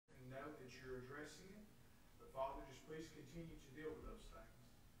you're addressing it. But Father, just please continue to deal with those things.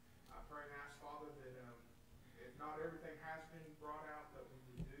 I pray and ask, Father, that if not everything has been brought out, that we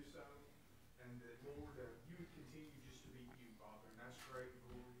would do so. And that, Lord, you would continue just to be you, Father. And that's great,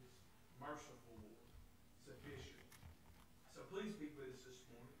 glorious, merciful, Lord, sufficient. So please be with us this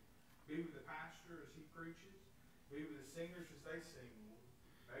morning. Be with the pastor as he preaches. Be with the singers as they sing, Lord.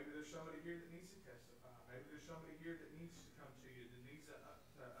 Maybe there's somebody here that needs to testify. Maybe there's somebody here that needs to come to you, that needs to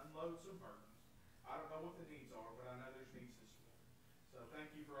unload some burdens. I don't know what the needs are, but I know there's needs this morning. So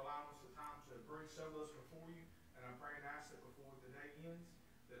thank you for allowing us the time to bring some of those before you. And I pray and ask that before the day ends,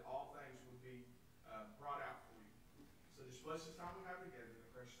 that all things would be brought out for you. So just bless this time we have together in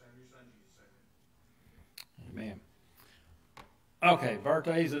the precious name of your Son, Jesus. Amen. Okay,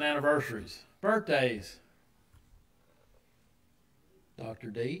 birthdays and anniversaries. Birthdays.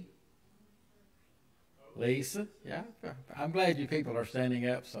 Dr. D. Lisa. Yeah, I'm glad you people are standing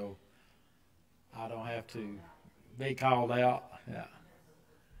up so I don't have to be called out. Yeah.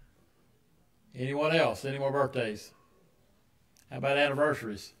 Anyone else? Any more birthdays? How about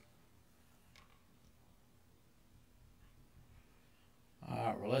anniversaries? All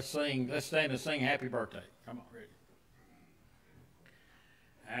right, well, let's sing. Let's stand and sing happy birthday. Come on, ready.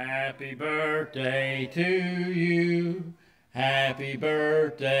 Happy birthday to you. Happy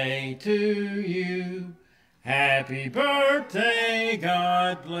birthday to you. Happy birthday,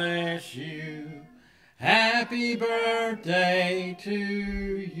 God bless you. Happy birthday to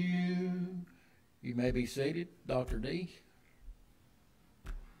you. You may be seated, Dr. D.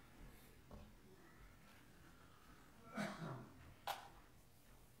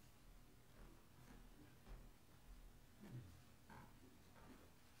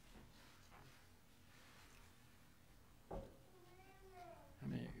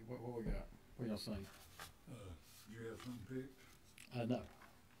 What we got? What y'all sing? You have something picked? No. Let's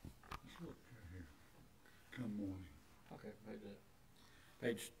look here. Come morning. Okay,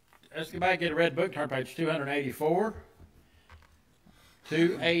 let's go back and get a red book. Turn page 284.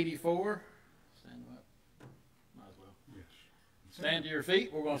 284. Stand up. Might as well. Yes. Stand to your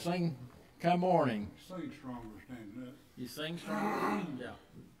feet. We're going to sing Come Morning. Sing stronger standing up. You sing stronger? Yeah.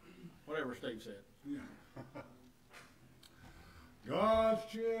 Whatever Steve said. Yeah. God's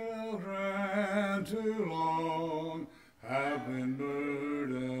children too long have been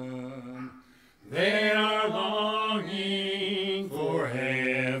burdened. They are longing for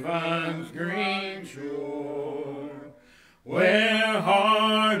heaven's green shore, where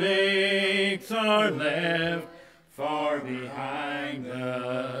heartaches are left far behind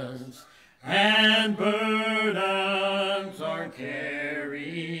us, and burdens are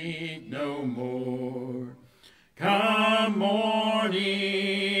carried no more. Come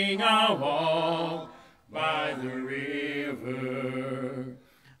morning, I'll walk by the river.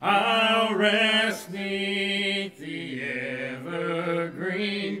 I'll rest 'neath the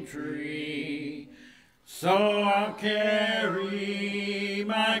evergreen tree. So I'll carry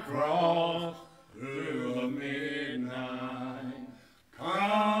my cross through the midnight.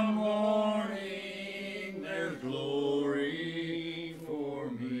 Come morning, there's glory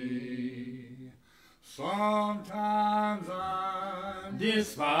for me. Sometimes I'm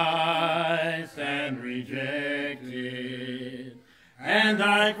despised and rejected, and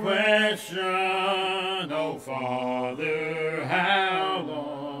I question, oh Father, how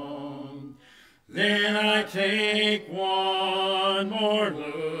long? Then I take one more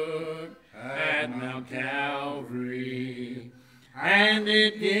look at Mount Calvary, and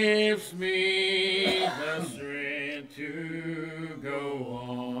it gives me the strength to go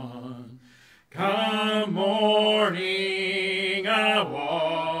on. Come morning, I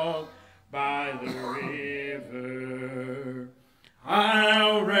walk by the river.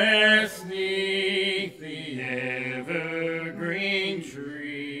 I'll rest 'neath the evergreen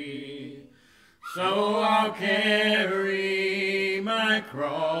tree. So I'll carry my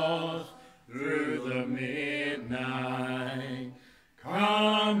cross through the midnight.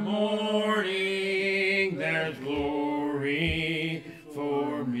 Come morning, there's glory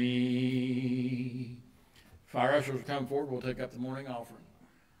for me. Fire ushers will come forward. We'll take up the morning offering.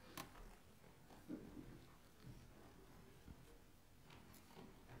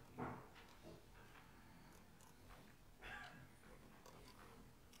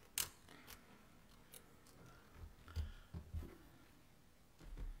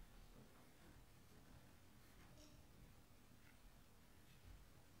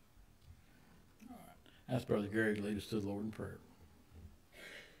 Ask Brother Gary to lead us to the Lord in prayer.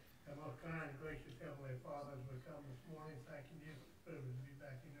 Our most kind, gracious Heavenly Father, as we come this morning, thanking you for the privilege to be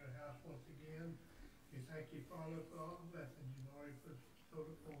back in your house once again. We thank you, Father, for all the blessings you've already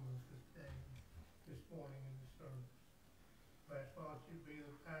bestowed upon us this day. this morning in the service. I ask Father to be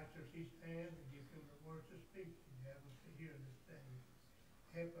the pastor of each hand and give him the words to speak and have us to hear this day.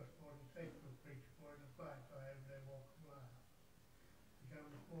 Help us, Lord, to take the preacher word and apply it to our everyday walk of life. We come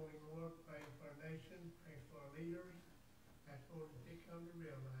this morning, Lord, praying for our nation, praying for our leaders. Ask, Lord, that they come to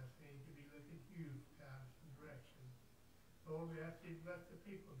realize they need to be looking to you for guidance and direction. Lord, we ask you to bless the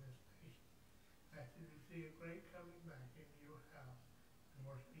people of this nation. Ask you to see a great coming back into your house and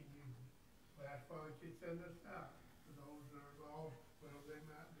worshiping you. We ask, Father, that you send us out to those that are lost, wherever they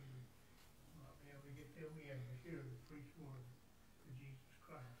might be. Might be able to get them in to hear the preached word of Jesus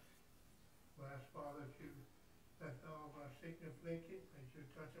Christ. We ask, Father, to let all of our sick and afflicted, that you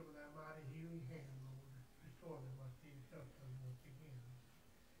touch them with that mighty healing hand, Lord. Restore them like you help them once again.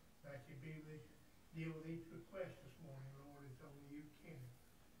 That you deal with each request this morning, Lord, as only you can.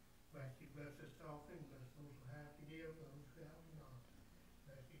 That you bless us often, bless those who have to give, those who have not.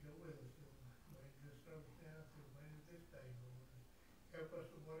 That you go with us, Lord. Way this service now to the way of this day, Lord. Help us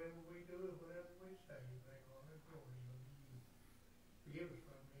with whatever we do and whatever we say. Bring honor and glory unto you. Forgive us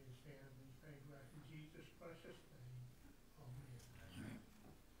for our many sins and things like in Jesus' precious name. Amen.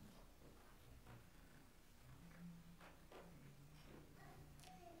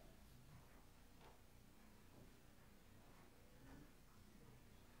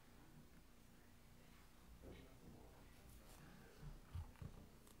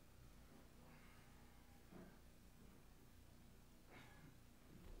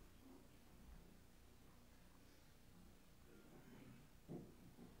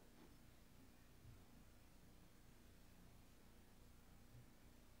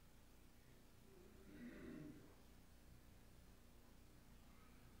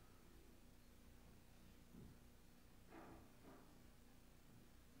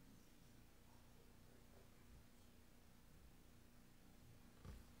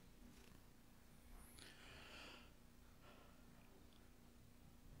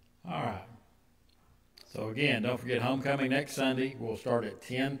 All right. So again, don't forget homecoming next Sunday. We'll start at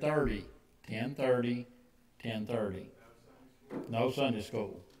 10:30. 10:30. 10:30. No Sunday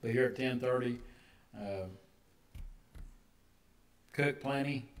school. Be here at 10:30. Cook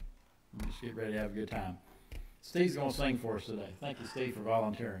plenty. Just get ready to have a good time. Steve's going to sing for us today. Thank you, Steve, for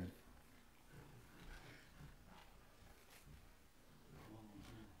volunteering.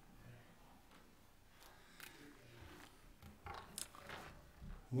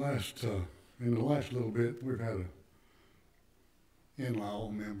 In the last little bit, we've had a in-law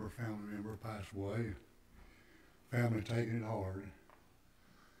member, family member pass away. Family taking it hard.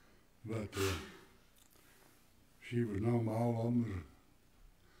 But she was known by all of them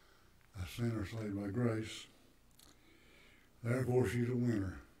as a sinner saved by grace. Therefore, she's a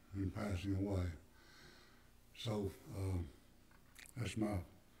winner in passing away. So that's my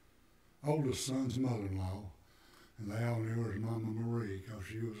oldest son's mother-in-law. And they all knew her as Mama Marie because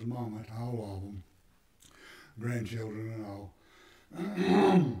she was a mama to all of them, grandchildren and all.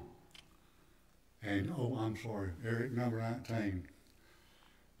 And, I'm sorry, Eric, number 19.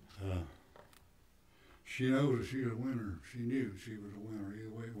 She knows that she's a winner. She knew she was a winner either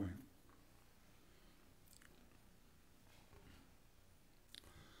way it went.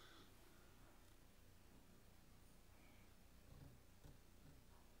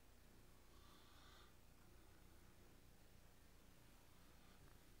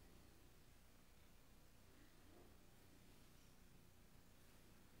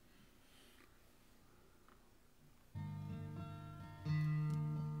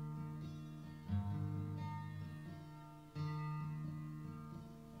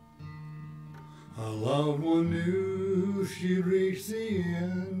 A loved one knew she'd reach the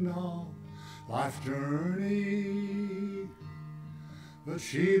end of life's journey, but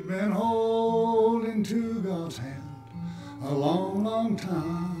she'd been holding to God's hand a long, long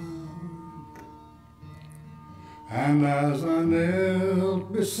time. And as I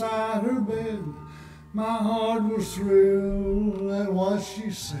knelt beside her bed, my heart was thrilled at what she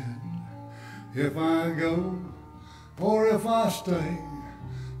said. If I go or if I stay,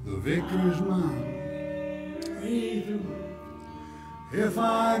 the victory's mine. Either way. If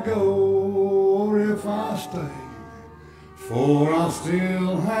I go or if I stay, for I'll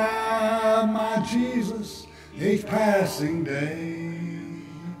still have my Jesus each passing day.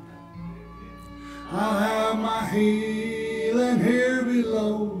 I'll have my healing here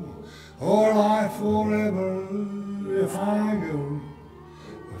below, or life forever if I go.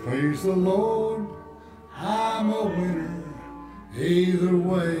 Praise the Lord, I'm a winner either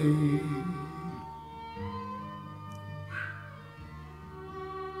way.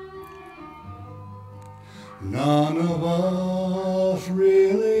 None of us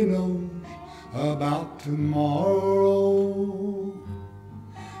really knows about tomorrow.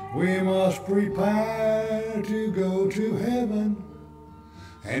 We must prepare to go to heaven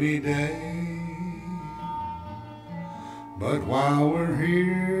any day. But while we're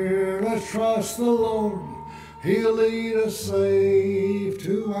here, let's trust the Lord. He'll lead us safe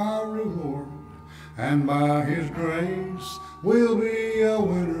to our reward. And by His grace, we'll be a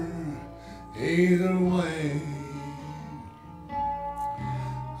winner either way.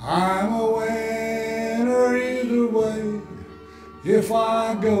 I'm a winner either way, if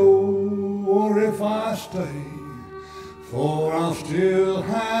I go or if I stay. For I'll still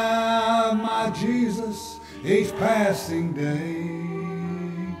have my Jesus each passing day.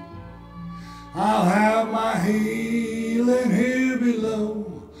 I'll have my healing here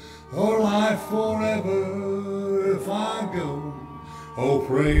below, or life forever if I go. Oh,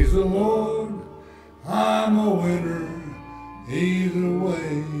 praise the Lord, I'm a winner either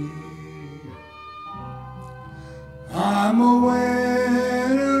way. I'm a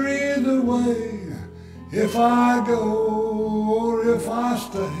winner either way, if I go or if I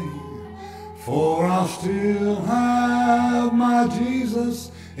stay. For I'll still have my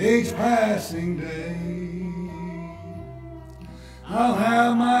Jesus each passing day. I'll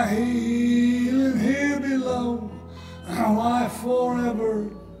have my healing here below, life forever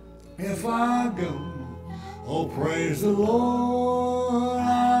if I go. Oh, praise the Lord,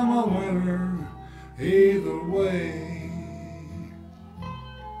 I'm a winner either way.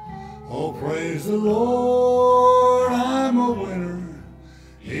 Oh, praise the Lord, I'm a winner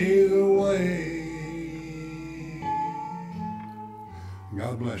either way.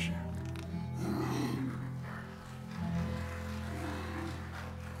 God bless you.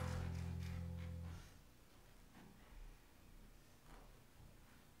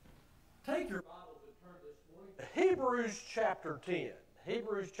 Take your Bible and turn this morning to Hebrews chapter 10.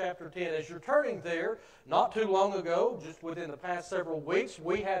 Hebrews chapter 10. As you're turning there, not too long ago, just within the past several weeks,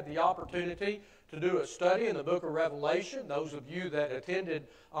 we had the opportunity to do a study in the book of Revelation. Those of you that attended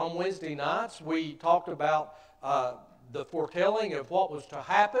on Wednesday nights, we talked about the foretelling of what was to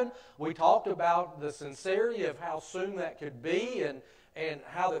happen. We talked about the sincerity of how soon that could be, and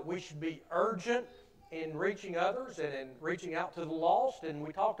how that we should be urgent in reaching others and in reaching out to the lost. And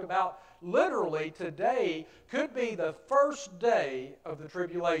we talked about literally today could be the first day of the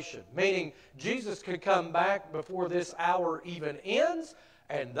tribulation, meaning Jesus could come back before this hour even ends,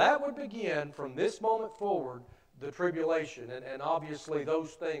 and that would begin from this moment forward the tribulation, and obviously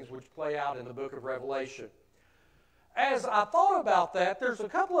those things which play out in the book of Revelation. As I thought about that, there's a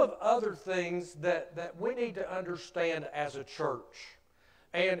couple of other things that we need to understand as a church.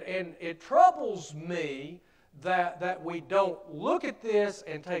 And it troubles me that we don't look at this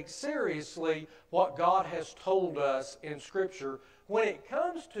and take seriously what God has told us in Scripture when it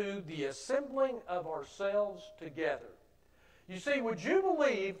comes to the assembling of ourselves together. You see, would you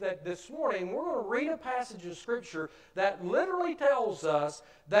believe that this morning we're going to read a passage of Scripture that literally tells us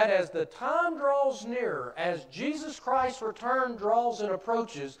that as the time draws nearer, as Jesus Christ's return draws and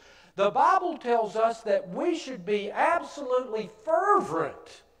approaches, the Bible tells us that we should be absolutely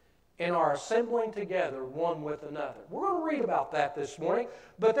fervent in our assembling together one with another. We're going to read about that this morning,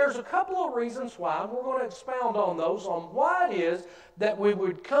 but there's a couple of reasons why, and we're going to expound on those, on why it is that we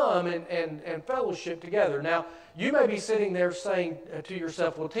would come and fellowship together. Now, you may be sitting there saying to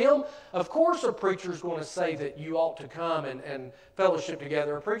yourself, well, Tim, of course a preacher is going to say that you ought to come and fellowship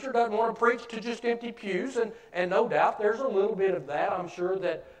together. A preacher doesn't want to preach to just empty pews, and no doubt there's a little bit of that, I'm sure,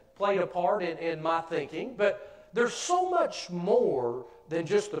 that played a part in my thinking, but there's so much more than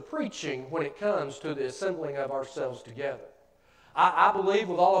just the preaching when it comes to the assembling of ourselves together. I believe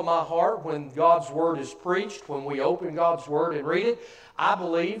with all of my heart when God's Word is preached, when we open God's Word and read it, I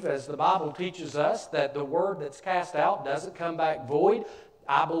believe, as the Bible teaches us, that the Word that's cast out doesn't come back void.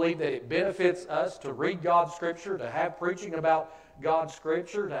 I believe that it benefits us to read God's Scripture, to have preaching about God's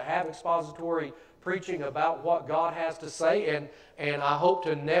Scripture, to have expository preaching about what God has to say, and I hope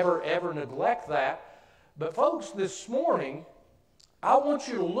to never, ever neglect that. But folks, this morning, I want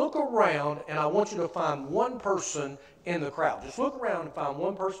you to look around, and I want you to find one person in the crowd. Just look around and find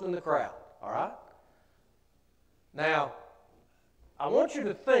one person in the crowd, all right? Now, I want you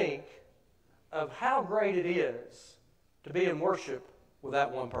to think of how great it is to be in worship with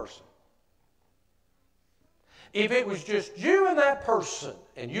that one person. If it was just you and that person,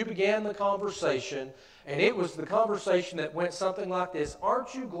 and you began the conversation, and it was the conversation that went something like this,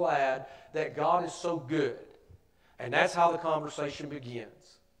 aren't you glad that God is so good? And that's how the conversation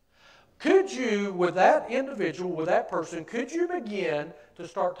begins. Could you, with that individual, with that person, could you begin to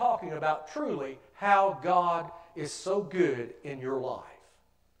start talking about truly how God is so good in your life?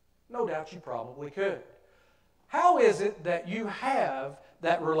 No doubt you probably could. How is it that you have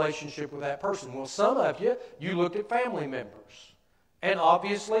that relationship with that person? Well, some of you looked at family members. And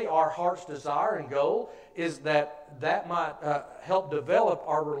obviously our heart's desire and goal is that might help develop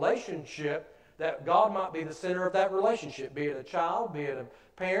our relationship, that God might be the center of that relationship, be it a child, be it a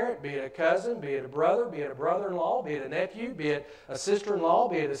parent, be it a cousin, be it a brother, be it a brother-in-law, be it a nephew, be it a sister-in-law,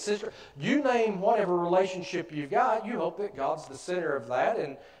 be it a sister. You name whatever relationship you've got, you hope that God's the center of that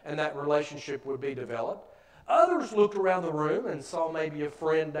and that relationship would be developed. Others looked around the room and saw maybe a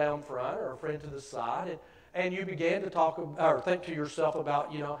friend down front or a friend to the side, and you began to talk or think to yourself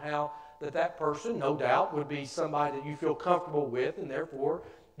about, how that person, no doubt, would be somebody that you feel comfortable with, and therefore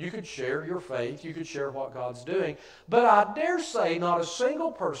you could share your faith, you could share what God's doing. But I dare say not a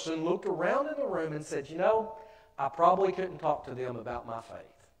single person looked around in the room and said, I probably couldn't talk to them about my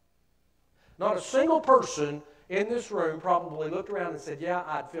faith. Not a single person in this room probably looked around and said, yeah,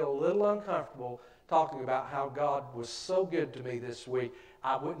 I'd feel a little uncomfortable talking about how God was so good to me this week.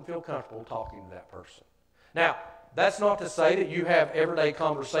 I wouldn't feel comfortable talking to that person. Now, that's not to say that you have everyday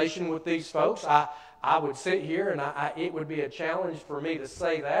conversation with these folks. I would sit here and it would be a challenge for me to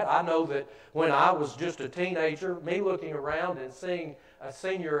say that. I know that when I was just a teenager, me looking around and seeing a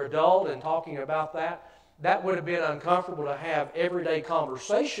senior adult and talking about that would have been uncomfortable to have everyday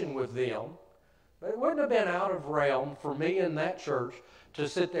conversation with them. But it wouldn't have been out of realm for me in that church to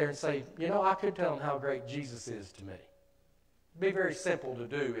sit there and say, I could tell them how great Jesus is to me. It'd be very simple to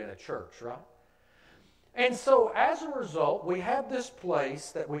do in a church, right? And so as a result, we have this place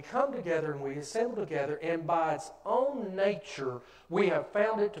that we come together and we assemble together, and by its own nature, we have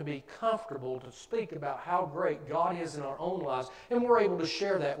found it to be comfortable to speak about how great God is in our own lives, and we're able to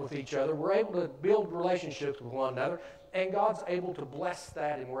share that with each other. We're able to build relationships with one another, and God's able to bless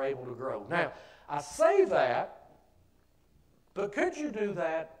that, and we're able to grow. Now, I say that, but could you do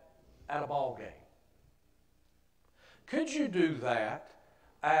that at a ball game? Could you do that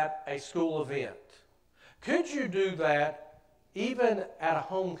at a school event? Could you do that even at a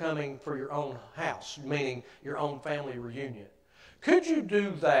homecoming for your own house, meaning your own family reunion? Could you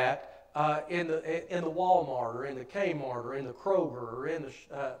do that in the Walmart or in the Kmart or in the Kroger or in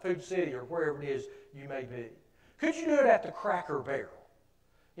the Food City or wherever it is you may be? Could you do it at the Cracker Barrel?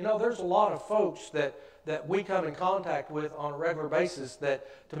 There's a lot of folks that we come in contact with on a regular basis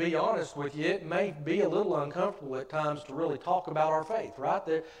that, to be honest with you, it may be a little uncomfortable at times to really talk about our faith, right?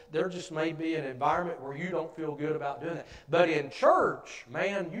 There just may be an environment where you don't feel good about doing that. But in church,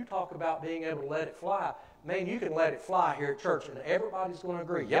 man, you talk about being able to let it fly. Man, you can let it fly here at church, and everybody's going to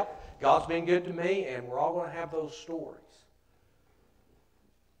agree, yep, God's been good to me, and we're all going to have those stories.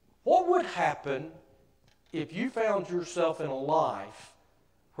 What would happen if you found yourself in a life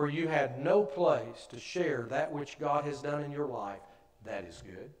where you had no place to share that which God has done in your life that is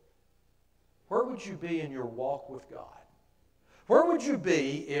good? Where would you be in your walk with God? Where would you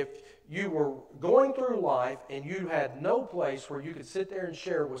be if you were going through life and you had no place where you could sit there and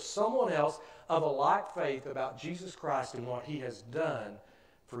share with someone else of a like faith about Jesus Christ and what He has done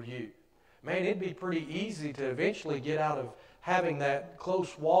for you? Man, it'd be pretty easy to eventually get out of having that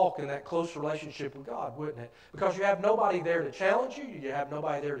close walk and that close relationship with God, wouldn't it? Because you have nobody there to challenge you. You have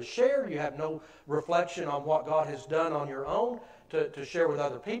nobody there to share. You have no reflection on what God has done on your own to share with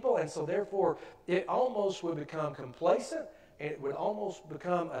other people. And so therefore, it almost would become complacent, and it would almost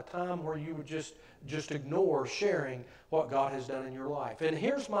become a time where you would just ignore sharing what God has done in your life. And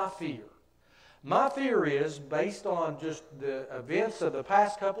here's my fear. My fear is, based on just the events of the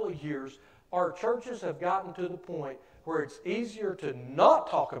past couple of years, our churches have gotten to the point where it's easier to not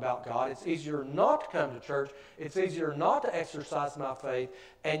talk about God, it's easier not to come to church, it's easier not to exercise my faith,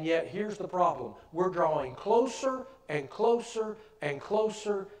 and yet here's the problem. We're drawing closer and closer and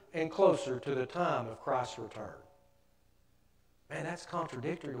closer and closer to the time of Christ's return. Man, that's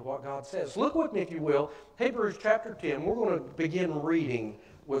contradictory to what God says. Look with me, if you will, Hebrews chapter 10. We're going to begin reading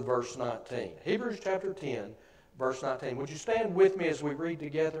with verse 19. Hebrews chapter 10, verse 19. Would you stand with me as we read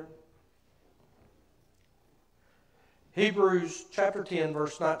together? Hebrews chapter 10,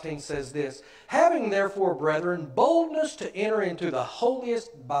 verse 19 says this, "Having therefore, brethren, boldness to enter into the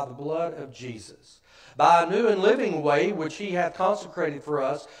holiest by the blood of Jesus, by a new and living way which He hath consecrated for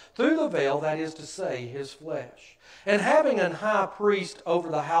us through the veil, that is to say, His flesh. And having an high priest over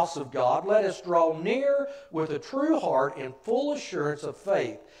the house of God, let us draw near with a true heart in full assurance of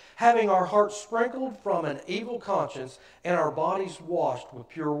faith, having our hearts sprinkled from an evil conscience and our bodies washed with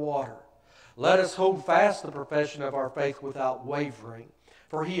pure water. Let us hold fast the profession of our faith without wavering,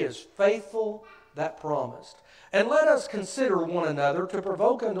 for He is faithful that promised. And let us consider one another to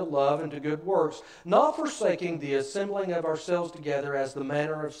provoke unto love and to good works, not forsaking the assembling of ourselves together as the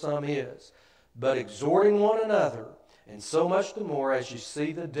manner of some is, but exhorting one another, and so much the more as you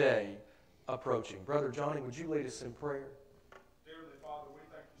see the day approaching. Brother Johnny, would you lead us in prayer? Dearly Father, we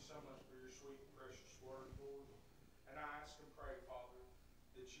thank you so much for your sweet and precious word, Lord. And I ask and pray, Father,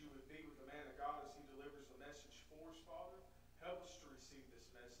 that you would be with the man of God as he delivers the message for us, Father. Help us to receive this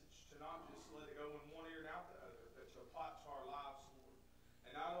message, to not just let it go in one ear and out the other, but to apply it to our lives, Lord.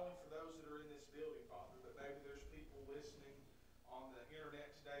 And not only for those that are in this building, Father, but maybe there's people listening on the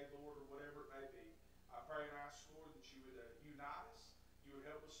internet today, Lord, or whatever it may be. I pray and ask, Lord, that you would unite us. You would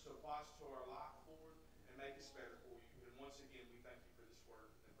help us to apply us to our life, Lord, and make us better for you. And once again, we thank you for this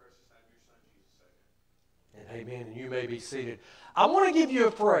word. In the precious name of your Son, Jesus, amen. And amen, and you may be seated. I want to give you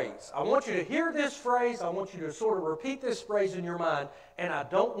a phrase. I want you to hear this phrase. I want you to sort of repeat this phrase in your mind. And I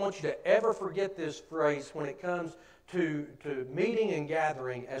don't want you to ever forget this phrase when it comes to meeting and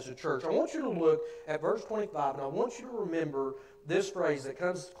gathering as a church. I want you to look at verse 25, and I want you to remember this phrase that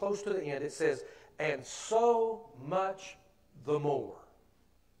comes close to the end. It says, and so much the more.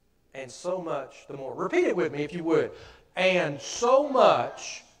 And so much the more. Repeat it with me if you would. And so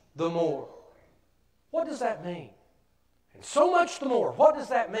much the more. What does that mean? And so much the more. What does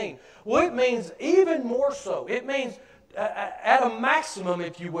that mean? Well, it means even more so. It means at a maximum,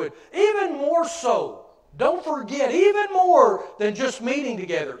 if you would. Even more so. Don't forget, even more than just meeting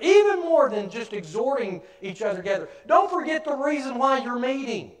together. Even more than just exhorting each other together. Don't forget the reason why you're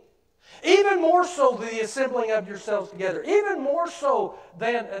meeting. Even more so than the assembling of yourselves together. Even more so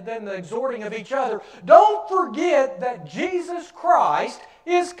than the exhorting of each other. Don't forget that Jesus Christ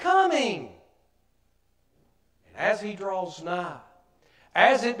is coming. And as He draws nigh,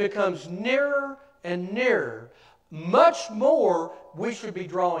 as it becomes nearer and nearer, much more we should be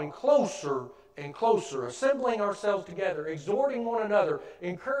drawing closer and closer, assembling ourselves together, exhorting one another,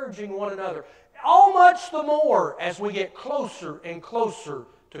 encouraging one another. All much the more as we get closer and closer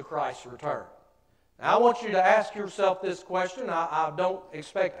to Christ's return. Now, I want you to ask yourself this question. I don't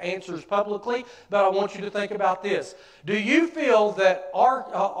expect answers publicly, but I want you to think about this. Do you feel that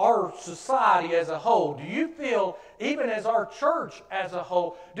our society as a whole, do you feel, even as our church as a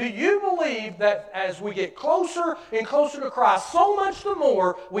whole, do you believe that as we get closer and closer to Christ, so much the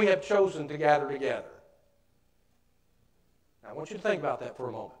more we have chosen to gather together? Now, I want you to think about that for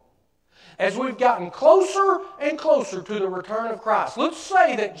a moment. As we've gotten closer and closer to the return of Christ, let's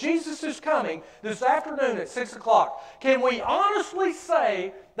say that Jesus is coming this afternoon at 6 o'clock. Can we honestly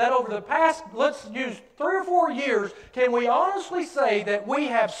say that over the past, let's use 3 or 4 years, can we honestly say that we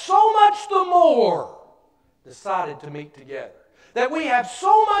have so much the more decided to meet together? That we have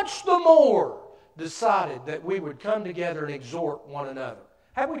so much the more decided that we would come together and exhort one another?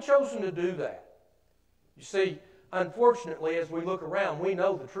 Have we chosen to do that? You see, unfortunately, as we look around, we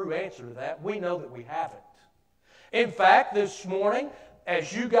know the true answer to that. We know that we haven't. In fact, this morning,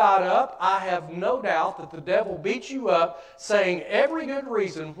 as you got up, I have no doubt that the devil beat you up saying every good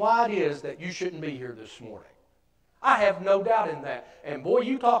reason why it is that you shouldn't be here this morning. I have no doubt in that. And boy,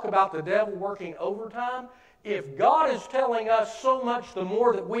 you talk about the devil working overtime. If God is telling us so much the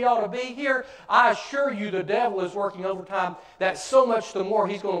more that we ought to be here, I assure you the devil is working overtime. That's so much the more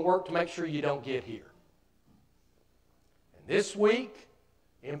he's going to work to make sure you don't get here. This week,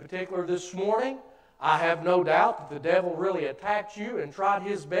 in particular this morning, I have no doubt that the devil really attacked you and tried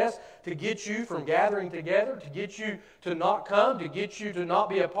his best to get you from gathering together, to get you to not come, to get you to not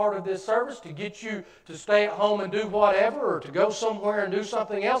be a part of this service, to get you to stay at home and do whatever, or to go somewhere and do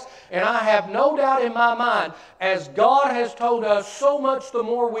something else. And I have no doubt in my mind, as God has told us so much the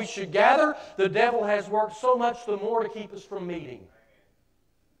more we should gather, the devil has worked so much the more to keep us from meeting.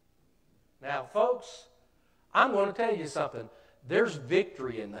 Now, folks, I'm going to tell you something. There's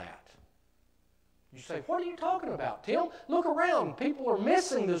victory in that. You say, what are you talking about, Tim? Look around. People are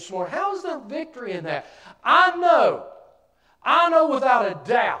missing this morning. How is there victory in that? I know without a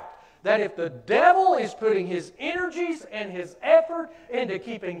doubt that if the devil is putting his energies and his effort into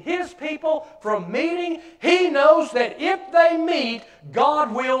keeping his people from meeting, he knows that if they meet,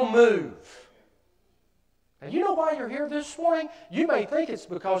 God will move. And you know why you're here this morning? You may think it's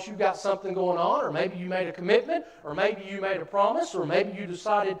because you've got something going on, or maybe you made a commitment, or maybe you made a promise, or maybe you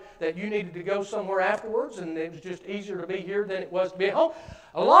decided that you needed to go somewhere afterwards and it was just easier to be here than it was to be at home.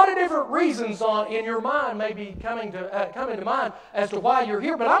 A lot of different reasons in your mind may be coming to mind as to why you're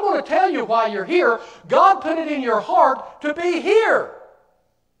here, but I'm going to tell you why you're here. God put it in your heart to be here.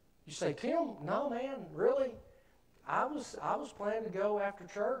 You say, Tim, no man, really? I was planning to go after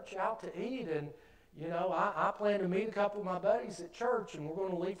church out to eat, and you know, I plan to meet a couple of my buddies at church, and we're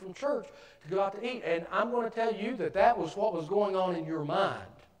going to leave from church to go out to eat. And I'm going to tell you that that was what was going on in your mind.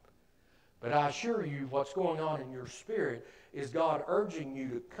 But I assure you what's going on in your spirit is God urging you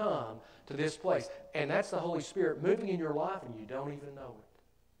to come to this place. And that's the Holy Spirit moving in your life, and you don't even know it.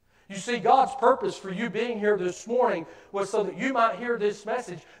 You see, God's purpose for you being here this morning was so that you might hear this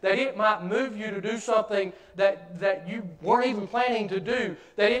message, that it might move you to do something that you weren't even planning to do,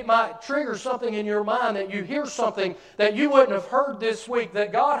 that it might trigger something in your mind, that you hear something that you wouldn't have heard this week,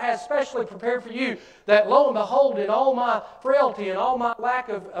 that God has specially prepared for you, that lo and behold, in all my frailty and all my lack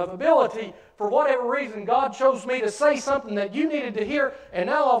of ability, for whatever reason, God chose me to say something that you needed to hear, and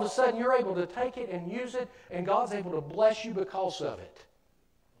now all of a sudden you're able to take it and use it, and God's able to bless you because of it.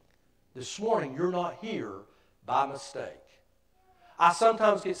 This morning, you're not here by mistake. I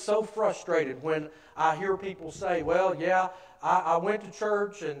sometimes get so frustrated when I hear people say, well, yeah, I went to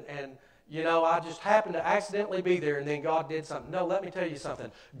church and you know, I just happened to accidentally be there and then God did something. No, let me tell you something.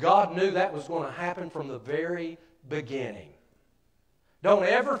 God knew that was going to happen from the very beginning. Don't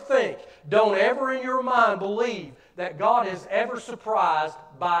ever think, don't ever in your mind believe that God is ever surprised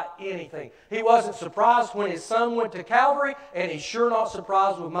by anything. He wasn't surprised when His Son went to Calvary, and He's sure not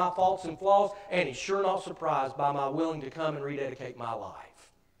surprised with my faults and flaws, and He's sure not surprised by my willing to come and rededicate my life.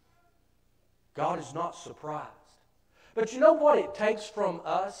 God is not surprised. But you know what it takes from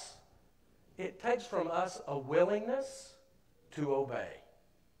us? It takes from us a willingness to obey.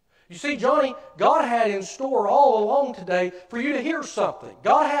 You see, Johnny, God had in store all along today for you to hear something.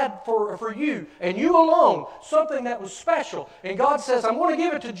 God had for you and you alone something that was special. And God says, I'm going to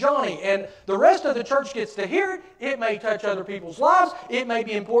give it to Johnny. And the rest of the church gets to hear it. It may touch other people's lives. It may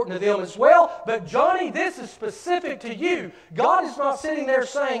be important to them as well. But Johnny, this is specific to you. God is not sitting there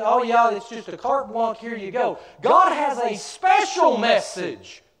saying, oh yeah, it's just a carte blanche, here you go. God has a special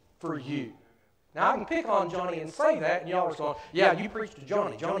message for you. Now, I can pick on Johnny and say that, and y'all are going, yeah, you preach to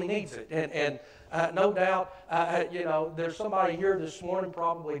Johnny. Johnny needs it. And no doubt, you know, there's somebody here this morning,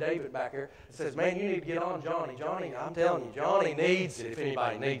 probably David back here, that says, man, you need to get on Johnny. Johnny, I'm telling you, Johnny needs it if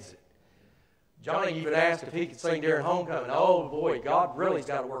anybody needs it. Johnny even asked if he could sing during homecoming. Oh, boy, God really's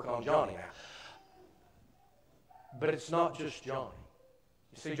got to work on Johnny now. But it's not just Johnny.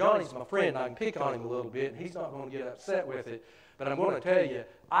 You see, Johnny's my friend. I can pick on him a little bit, and he's not going to get upset with it. But I'm going to tell you,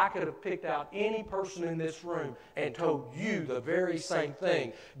 I could have picked out any person in this room and told you the very same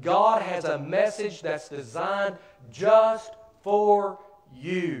thing. God has a message that's designed just for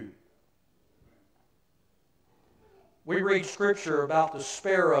you. We read Scripture about the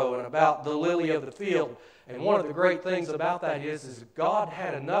sparrow and about the lily of the field. And one of the great things about that is God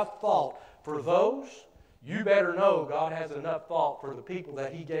had enough thought for those. You better know God has enough thought for the people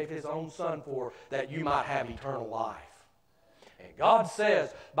that He gave His own Son for, that you might have eternal life. And God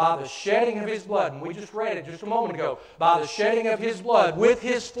says, by the shedding of His blood, and we just read it just a moment ago, by the shedding of His blood with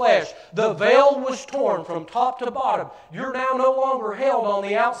His flesh, the veil was torn from top to bottom. You're now no longer held on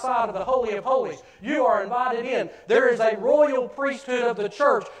the outside of the Holy of Holies. You are invited in. There is a royal priesthood of the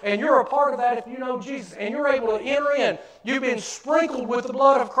church, and you're a part of that if you know Jesus, and you're able to enter in. You've been sprinkled with the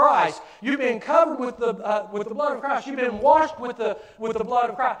blood of Christ. You've been covered with the blood of Christ. You've been washed with the blood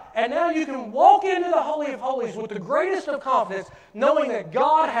of Christ. And now you can walk into the Holy of Holies with the greatest of confidence, knowing that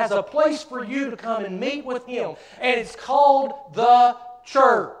God has a place for you to come and meet with Him. And it's called the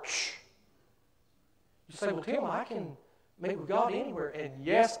church. You say, well, Tim, I can meet with God anywhere. And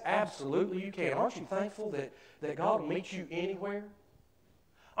yes, absolutely you can. Aren't you thankful that God will meet you anywhere?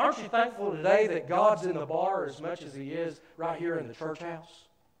 Aren't you thankful today that God's in the bar as much as He is right here in the church house?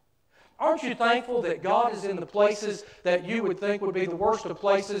 Aren't you thankful that God is in the places that you would think would be the worst of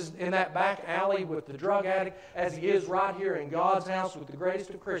places, in that back alley with the drug addict, as He is right here in God's house with the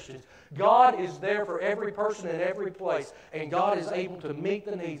greatest of Christians? God is there for every person in every place, and God is able to meet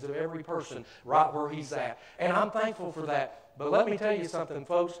the needs of every person right where He's at. And I'm thankful for that. But let me tell you something,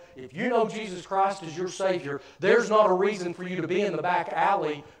 folks. If you know Jesus Christ as your Savior, there's not a reason for you to be in the back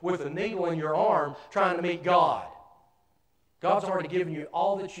alley with a needle in your arm trying to meet God. God's already given you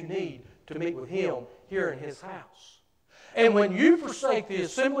all that you need to meet with Him here in His house. And when you forsake the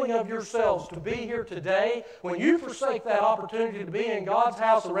assembling of yourselves to be here today, when you forsake that opportunity to be in God's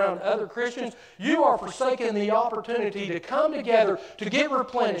house around other Christians, you are forsaking the opportunity to come together, to get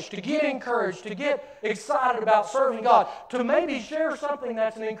replenished, to get encouraged, to get excited about serving God, to maybe share something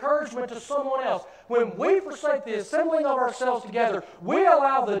that's an encouragement to someone else. When we forsake the assembling of ourselves together, we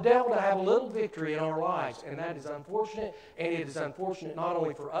allow the devil to have a little victory in our lives. And that is unfortunate, and it is unfortunate not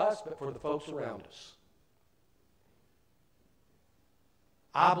only for us, but for the folks around us.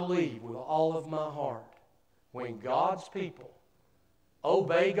 I believe with all of my heart, when God's people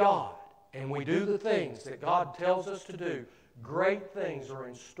obey God, and we do the things that God tells us to do, great things are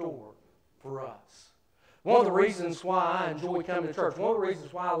in store for us. One of the reasons why I enjoy coming to church, one of the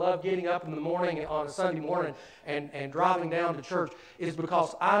reasons why I love getting up in the morning on a Sunday morning and driving down to church is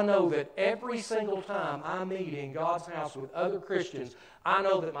because I know that every single time I meet in God's house with other Christians, I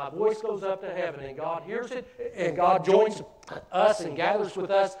know that my voice goes up to heaven and God hears it and God joins us and gathers with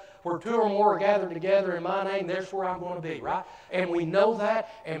us. Where two or more are gathered together in my name, there's where I'm going to be, right? And we know that,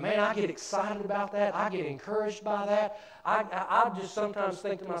 and man, I get excited about that. I get encouraged by that. I just sometimes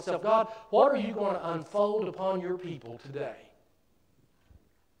think to myself, God, what are you going to unfold upon your people today?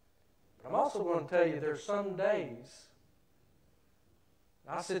 But I'm also going to tell you there's some days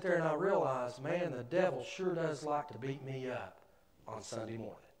I sit there and I realize, man, the devil sure does like to beat me up on Sunday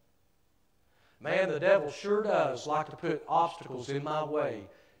morning. Man, the devil sure does like to put obstacles in my way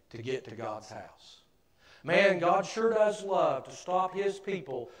to get to God's house. Man, God sure does love to stop His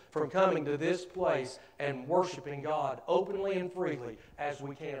people from coming to this place and worshiping God openly and freely as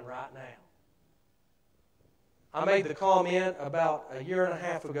we can right now. I made the comment about a year and a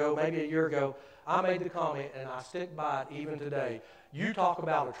half ago, maybe a year ago. I made the comment, and I stick by it even today. You talk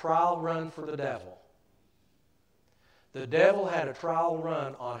about a trial run for the devil. The devil had a trial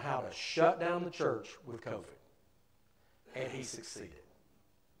run on how to shut down the church with COVID, and he succeeded.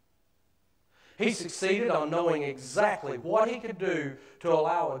 He succeeded on knowing exactly what he could do to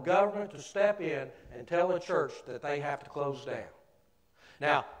allow a government to step in and tell a church that they have to close down.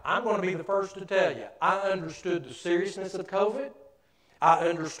 Now, I'm going to be the first to tell you, I understood the seriousness of COVID. I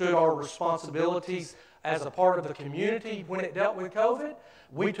understood our responsibilities as a part of the community when it dealt with COVID.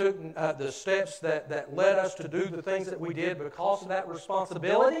 We took the steps that led us to do the things that we did because of that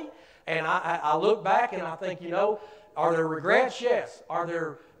responsibility. And I look back and I think, are there regrets? Yes. Are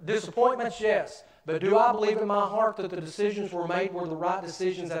there disappointments? Yes. But do I believe in my heart that the decisions were made were the right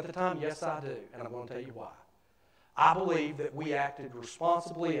decisions at the time? Yes, I do. And I'm going to tell you why. I believe that we acted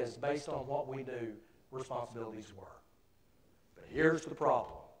responsibly as based on what we knew responsibilities were. But here's the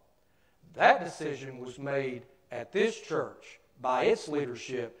problem. That decision was made at this church by its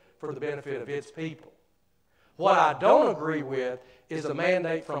leadership for the benefit of its people. What I don't agree with is a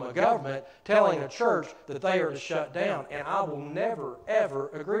mandate from a government telling a church that they are to shut down. And I will never, ever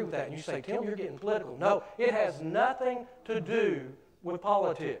agree with that. And you say, Tim, you're getting political. No, it has nothing to do with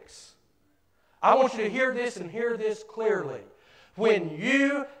politics. I want you to hear this and hear this clearly. When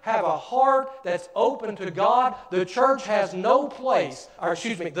you have a heart that's open to God, the church has no place,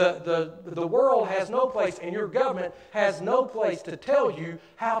 the world has no place, and your government has no place to tell you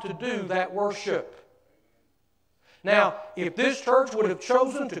how to do that worship. Now, if this church would have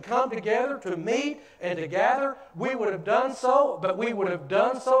chosen to come together, to meet and to gather, we would have done so, but we would have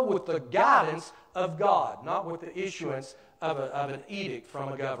done so with the guidance of God, not with the issuance of an edict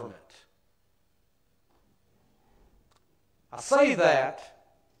from a government. I say that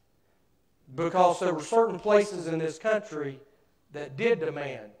because there were certain places in this country that did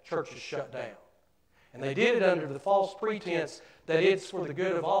demand churches shut down. And they did it under the false pretense that it's for the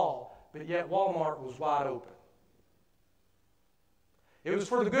good of all, but yet Walmart was wide open. It was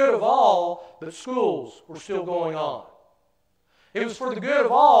for the good of all, but schools were still going on. It was for the good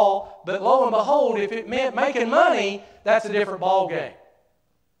of all, but lo and behold, if it meant making money, that's a different ballgame.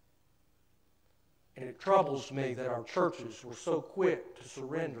 And it troubles me that our churches were so quick to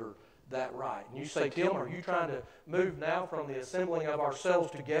surrender that right. And you say, Tim, are you trying to move now from the assembling of ourselves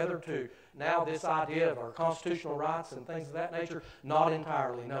together to now this idea of our constitutional rights and things of that nature? Not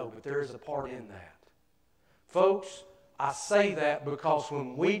entirely, no, but there is a part in that. Folks, I say that because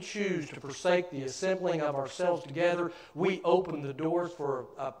when we choose to forsake the assembling of ourselves together, we open the doors for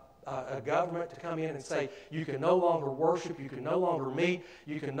a government to come in and say, you can no longer worship, you can no longer meet,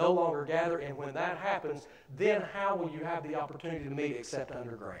 you can no longer gather, and when that happens, then how will you have the opportunity to meet except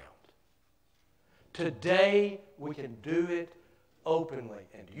underground? Today, we can do it openly.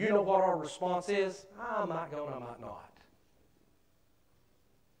 And do you know what our response is? I might go and I might not.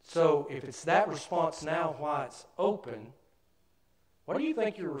 So if it's that response now while it's open, what do you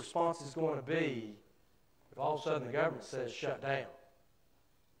think your response is going to be if all of a sudden the government says shut down?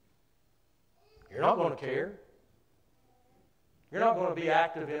 You're not going to care. You're not going to be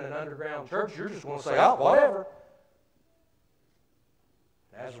active in an underground church. You're just going to say, oh, whatever.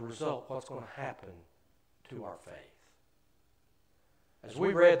 As a result, what's going to happen to our faith? As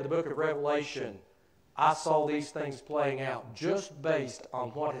we read the book of Revelation, I saw these things playing out just based on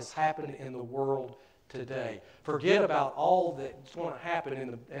what has happened in the world today. Forget about all that's going to happen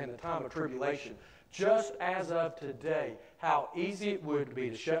in the time of tribulation. Just as of today, how easy it would be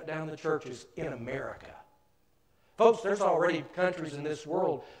to shut down the churches in America. Folks, there's already countries in this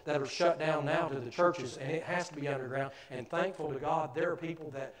world that are shut down now to the churches, and it has to be underground. And thankful to God, there are people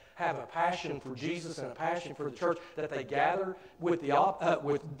that have a passion for Jesus and a passion for the church, that they gather with the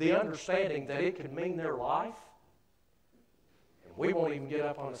understanding that it could mean their life. And we won't even get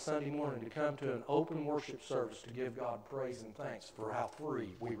up on a Sunday morning to come to an open worship service to give God praise and thanks for how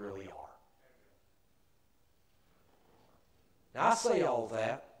free we really are. Now, I say all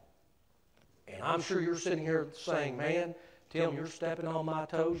that, and I'm sure you're sitting here saying, man, Tim, you're stepping on my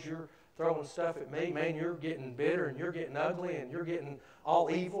toes, you're throwing stuff at me, man, you're getting bitter, and you're getting ugly, and you're getting all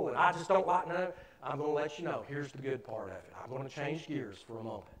evil, and I just don't like none of it. I'm going to let you know, here's the good part of it. I'm going to change gears for a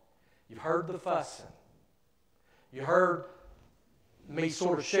moment. You've heard the fussing. You heard me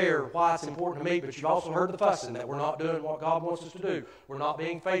sort of share why it's important to me, but you've also heard the fussing, that we're not doing what God wants us to do. We're not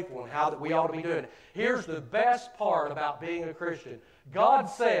being faithful, and how that we ought to be doing it. Here's the best part about being a Christian. God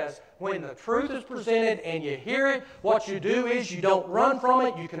says when the truth is presented and you hear it, what you do is you don't run from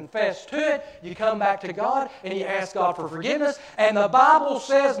it, you confess to it, you come back to God, and you ask God for forgiveness. And the Bible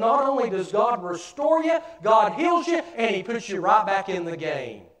says not only does God restore you, God heals you, and He puts you right back in the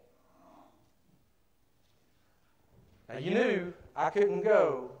game. Now, you knew I couldn't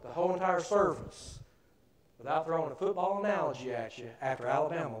go the whole entire service without throwing a football analogy at you after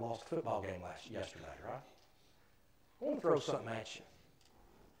Alabama lost the football game yesterday, right? I want to throw something at you.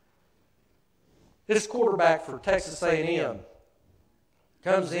 This quarterback for Texas A&M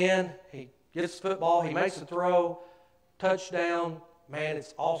comes in, he gets the football, he makes a throw, touchdown. Man,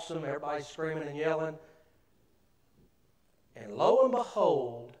 it's awesome. Everybody's screaming and yelling. And lo and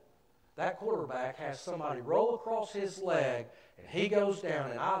behold, that quarterback has somebody roll across his leg, and he goes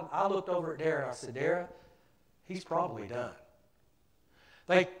down. And I looked over at Dara, and I said, Dara, he's probably done.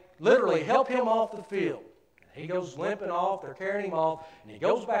 They literally help him off the field. He goes limping off. They're carrying him off, and he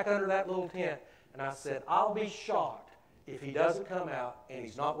goes back under that little tent. And I said, I'll be shocked if he doesn't come out and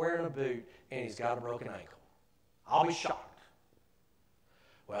he's not wearing a boot and he's got a broken ankle. I'll be shocked.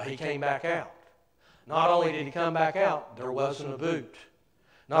 Well, he came back out. Not only did he come back out, there wasn't a boot.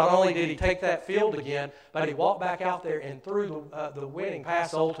 Not only did he take that field again, but he walked back out there and threw the winning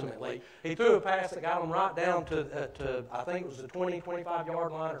pass ultimately. He threw a pass that got him right down to I think it was the 20,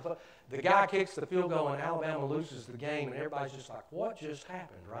 25-yard line. Or the guy kicks the field goal, and Alabama loses the game, and everybody's just like, what just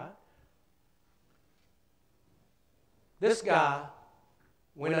happened, right? This guy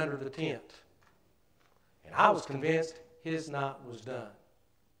went under the tent, and I was convinced his night was done.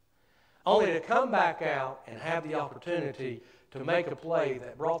 Only to come back out and have the opportunity to make a play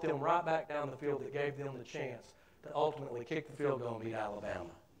that brought them right back down the field, that gave them the chance to ultimately kick the field goal and beat Alabama.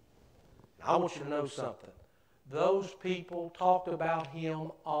 Now, I want you to know something. Those people talked about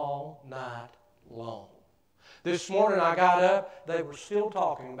him all night long. This morning I got up, they were still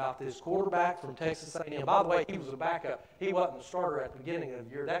talking about this quarterback from Texas A&M. By the way, he was a backup. He wasn't the starter at the beginning of the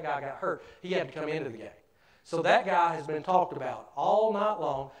year. That guy got hurt. He had to come into the game. So that guy has been talked about all night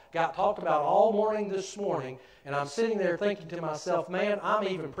long, got talked about all morning this morning, and I'm sitting there thinking to myself, man, I'm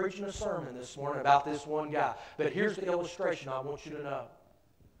even preaching a sermon this morning about this one guy. But here's the illustration I want you to know.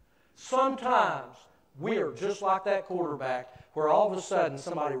 Sometimes we are just like that quarterback, where all of a sudden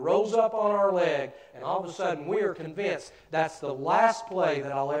somebody rolls up on our leg, and all of a sudden we are convinced that's the last play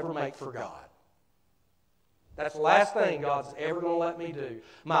that I'll ever make for God. That's the last thing God's ever going to let me do.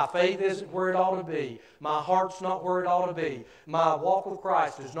 My faith isn't where it ought to be. My heart's not where it ought to be. My walk with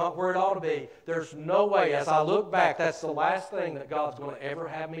Christ is not where it ought to be. There's no way, as I look back, that's the last thing that God's going to ever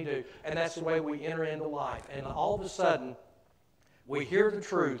have me do. And that's the way we enter into life. And all of a sudden, we hear the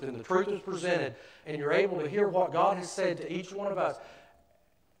truth, and the truth is presented, and you're able to hear what God has said to each one of us,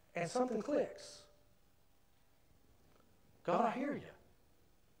 and something clicks. God, I hear you.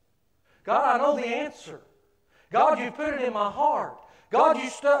 God, I know the answer. God, you put it in my heart. God, you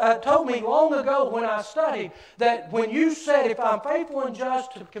told me long ago when I studied that when you said, if I'm faithful and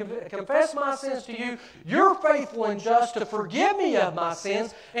just to confess my sins to you, you're faithful and just to forgive me of my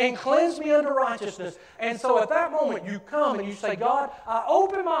sins and cleanse me unto righteousness. And so at that moment you come and you say, God, I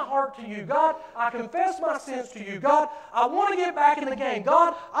open my heart to you. God, I confess my sins to you. God, I want to get back in the game.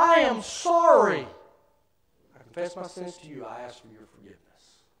 God, I am sorry. I confess my sins to you. I ask for your forgiveness.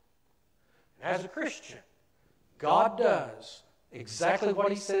 And as a Christian, God does exactly what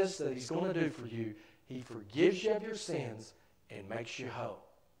He says that He's going to do for you. He forgives you of your sins and makes you whole.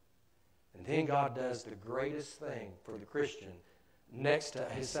 And then God does the greatest thing for the Christian next to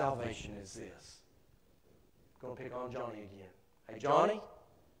his salvation is this. I'm going to pick on Johnny again. Hey, Johnny,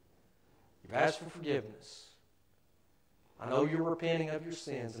 you've asked for forgiveness. I know you're repenting of your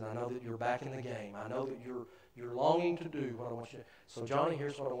sins, and I know that you're back in the game. I know that you're longing to do what I want you to do. So, Johnny,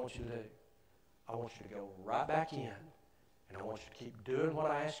 here's what I want you to do. I want you to go right back in, and I want you to keep doing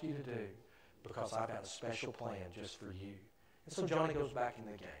what I ask you to do, because I've got a special plan just for you. And so Johnny goes back in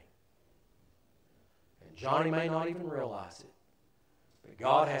the game. And Johnny may not even realize it, but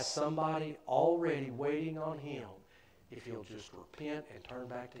God has somebody already waiting on him if he'll just repent and turn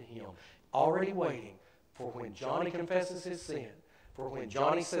back to him. Already waiting for when Johnny confesses his sin, for when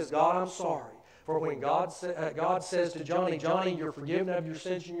Johnny says, God, I'm sorry, for when God says to Johnny, Johnny, you're forgiven of your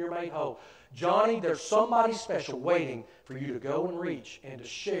sins and you're made whole. Johnny, there's somebody special waiting for you to go and reach and to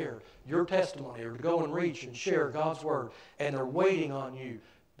share your testimony, or to go and reach and share God's word, and they're waiting on you.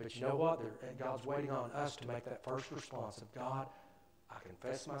 But you know what? God's waiting on us to make that first response of, God, I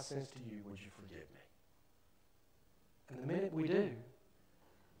confess my sins to you. Would you forgive me? And the minute we do,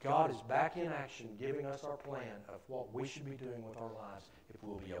 God is back in action, giving us our plan of what we should be doing with our lives if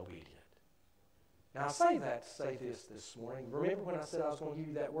we'll be obedient. Now, I say that to say this morning. Remember when I said I was going to give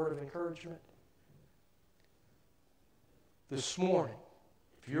you that word of encouragement? This morning,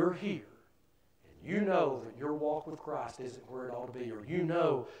 if you're here, and you know that your walk with Christ isn't where it ought to be, or you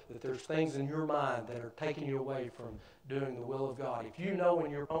know that there's things in your mind that are taking you away from doing the will of God, if you know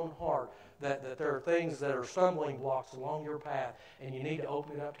in your own heart that there are things that are stumbling blocks along your path, and you need to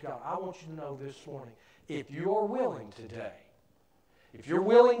open it up to God, I want you to know this morning, if you're willing today, if you're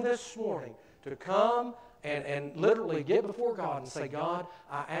willing this morning to come and literally get before God and say, God,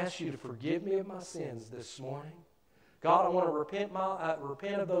 I ask you to forgive me of my sins this morning. God, I want to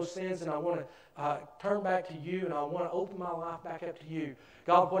repent of those sins, and I want to turn back to you, and I want to open my life back up to you.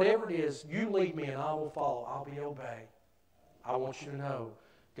 God, whatever it is, you lead me and I will follow. I'll be obeyed. I want you to know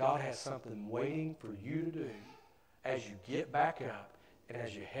God has something waiting for you to do as you get back up and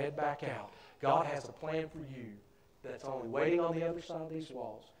as you head back out. God has a plan for you that's only waiting on the other side of these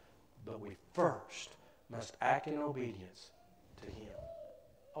walls. But we first must act in obedience to him.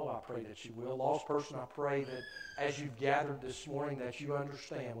 Oh, I pray that you will. Lost person, I pray that as you've gathered this morning that you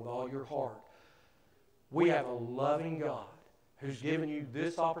understand with all your heart, we have a loving God who's given you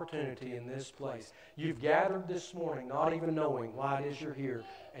this opportunity in this place. You've gathered this morning not even knowing why it is you're here,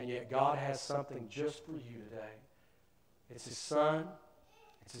 and yet God has something just for you today. It's his Son,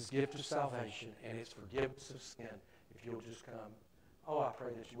 it's his gift of salvation, and it's forgiveness of sin if you'll just come. Oh, I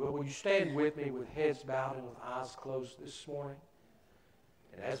pray that you will. Will you stand with me with heads bowed and with eyes closed this morning?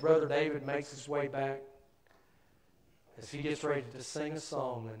 And as Brother David makes his way back, as he gets ready to sing a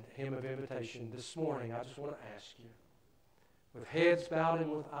song and hymn of invitation this morning, I just want to ask you, with heads bowed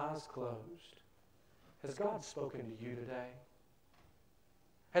and with eyes closed, has God spoken to you today?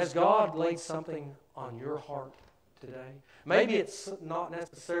 Has God laid something on your heart today? Maybe it's not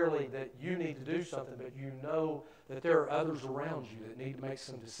necessarily that you need to do something, but you know that there are others around you that need to make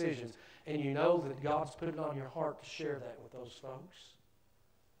some decisions, and you know that God's put it on your heart to share that with those folks.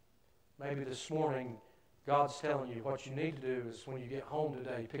 Maybe this morning God's telling you what you need to do is when you get home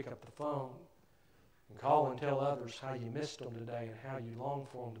today, pick up the phone and call and tell others how you missed them today and how you long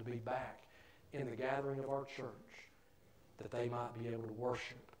for them to be back in the gathering of our church, that they might be able to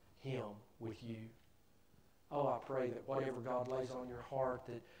worship him with you. Oh, I pray that whatever God lays on your heart,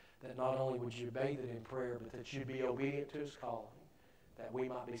 that not only would you bathe it in prayer, but that you'd be obedient to his calling, that we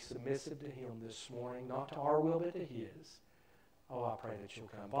might be submissive to him this morning, not to our will, but to his. Oh, I pray that you'll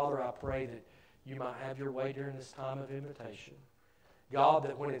come. Father, I pray that you might have your way during this time of invitation. God,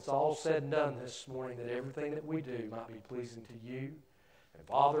 that when it's all said and done this morning, that everything that we do might be pleasing to you. And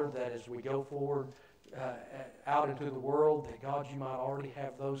Father, that as we go forward out into the world, that God, you might already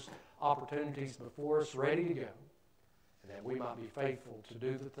have those opportunities before us ready to go. And that we might be faithful to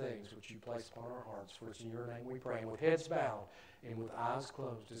do the things which you place upon our hearts. For it's in your name we pray. And with heads bowed and with eyes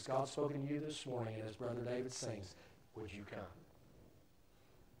closed, has God spoken to you this morning? And as Brother David sings, would you come?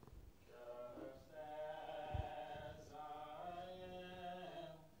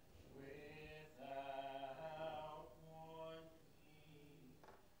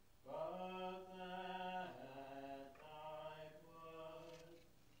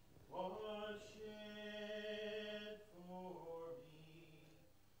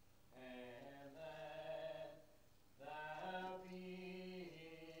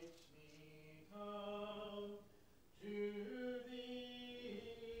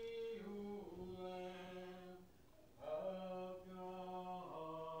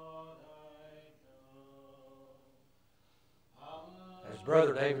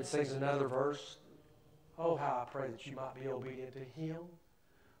 Brother David sings another verse. Oh, how I pray that you might be obedient to him.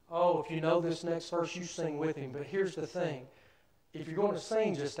 Oh, if you know this next verse, you sing with him. But here's the thing. If you're going to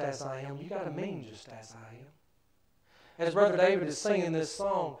sing just as I am, you got to mean just as I am. As Brother David is singing this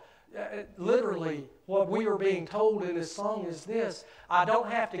song, Literally, what we are being told in this song is this: I don't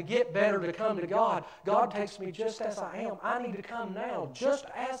have to get better to come to God. God takes me just as I am. I need to come now just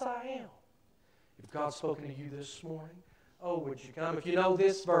as I am. If God's spoken to you this morning, oh, would you come? If you know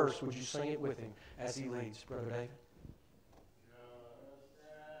this verse, would you sing it with him as he leads, Brother David?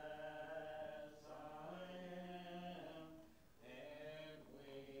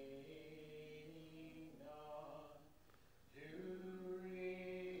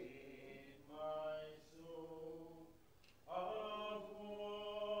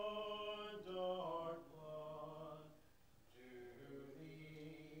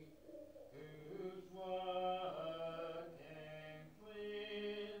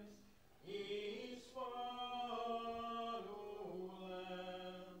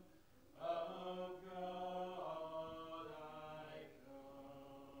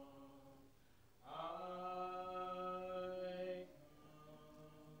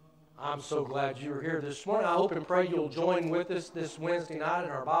 I'm so glad you were here this morning. I hope and pray you'll join with us this Wednesday night in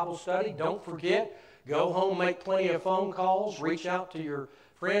our Bible study. Don't forget, go home, make plenty of phone calls, reach out to your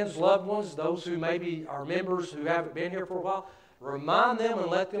friends, loved ones, those who maybe are members who haven't been here for a while. Remind them and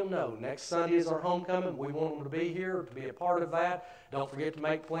let them know. Next Sunday is our homecoming. We want them to be here, to be a part of that. Don't forget to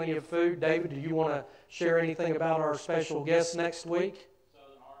make plenty of food. David, do you want to share anything about our special guests next week?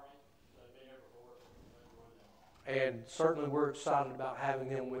 And certainly we're excited about having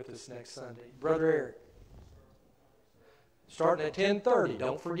them with us next Sunday. Brother Eric. Starting at 10:30.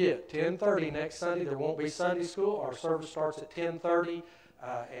 Don't forget, 10:30 next Sunday. There won't be Sunday school. Our service starts at 10:30.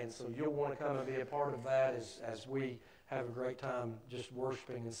 And so you'll want to come and be a part of that as we have a great time just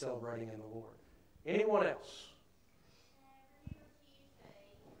worshiping and celebrating in the Lord. Anyone else?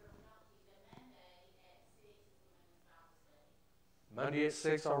 Monday at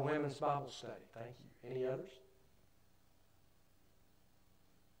 6, our women's Bible study. Thank you. Any others?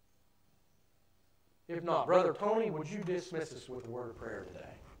 If not, Brother Tony, would you dismiss us with a word of prayer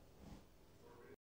today?